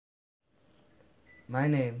My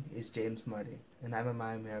name is James Marty, and I'm a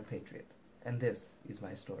Miyamura patriot, and this is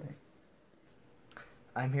my story.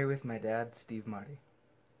 I'm here with my dad, Steve Marty.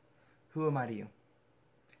 Who am I to you?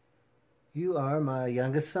 You are my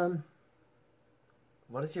youngest son.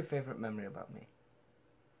 What is your favorite memory about me?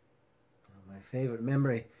 My favorite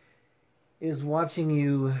memory is watching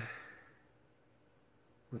you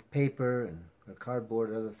with paper and or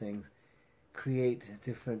cardboard and other things create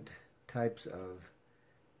different types of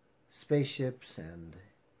spaceships and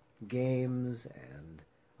games and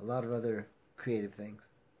a lot of other creative things.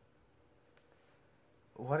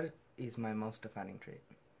 What is my most defining trait?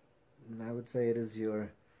 And I would say it is your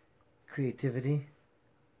creativity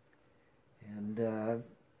and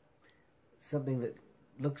something that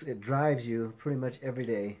it drives you pretty much every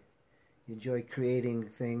day. You enjoy creating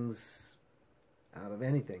things out of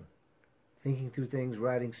anything, thinking through things,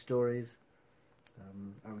 writing stories.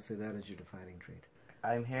 I would say that is your defining trait.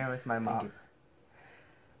 I'm here with my mom.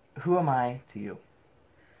 Who am I to you?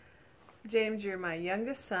 James, you're my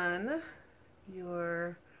youngest son.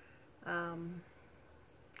 You're, let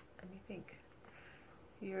me think.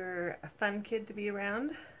 You're a fun kid to be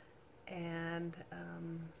around, and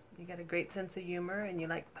you got a great sense of humor, and you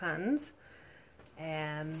like puns.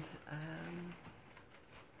 And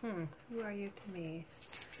who are you to me?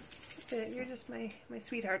 That's it. You're just my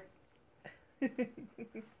sweetheart.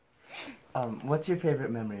 What's your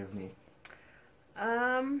favorite memory of me?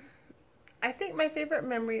 I think my favorite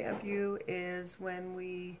memory of you is when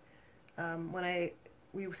we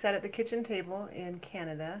sat at the kitchen table in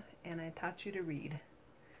Canada, and I taught you to read.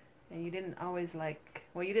 And you didn't always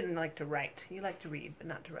you didn't like to write. You like to read, but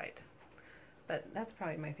not to write. But that's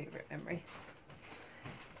probably my favorite memory.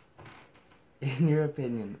 In your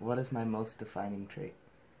opinion, what is my most defining trait?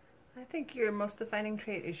 I think your most defining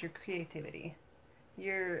trait is your creativity.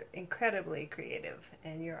 You're incredibly creative,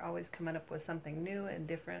 and you're always coming up with something new and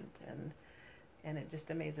different, and it just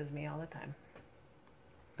amazes me all the time.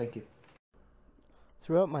 Thank you.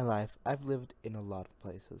 Throughout my life, I've lived in a lot of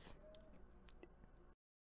places.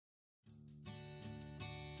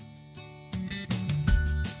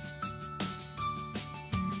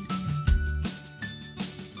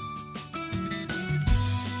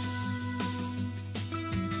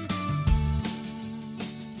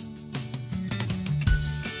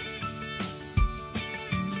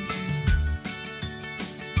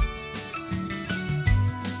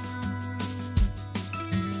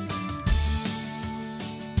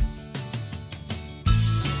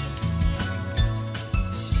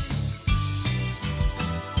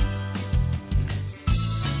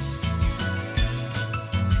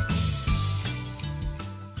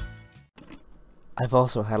 I've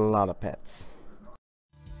also had a lot of pets.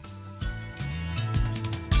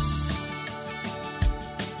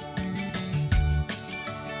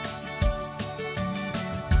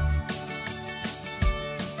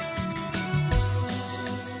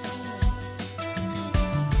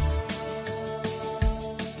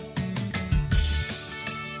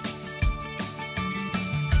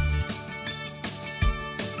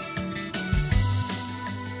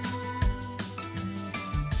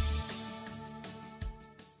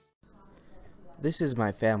 This is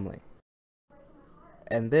my family,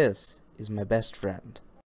 and this is my best friend.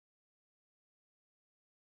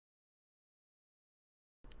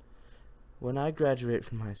 When I graduate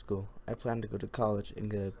from high school, I plan to go to college and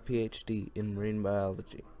get a PhD in marine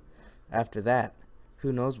biology. After that,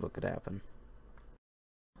 who knows what could happen?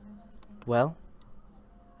 Well,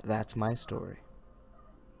 that's my story.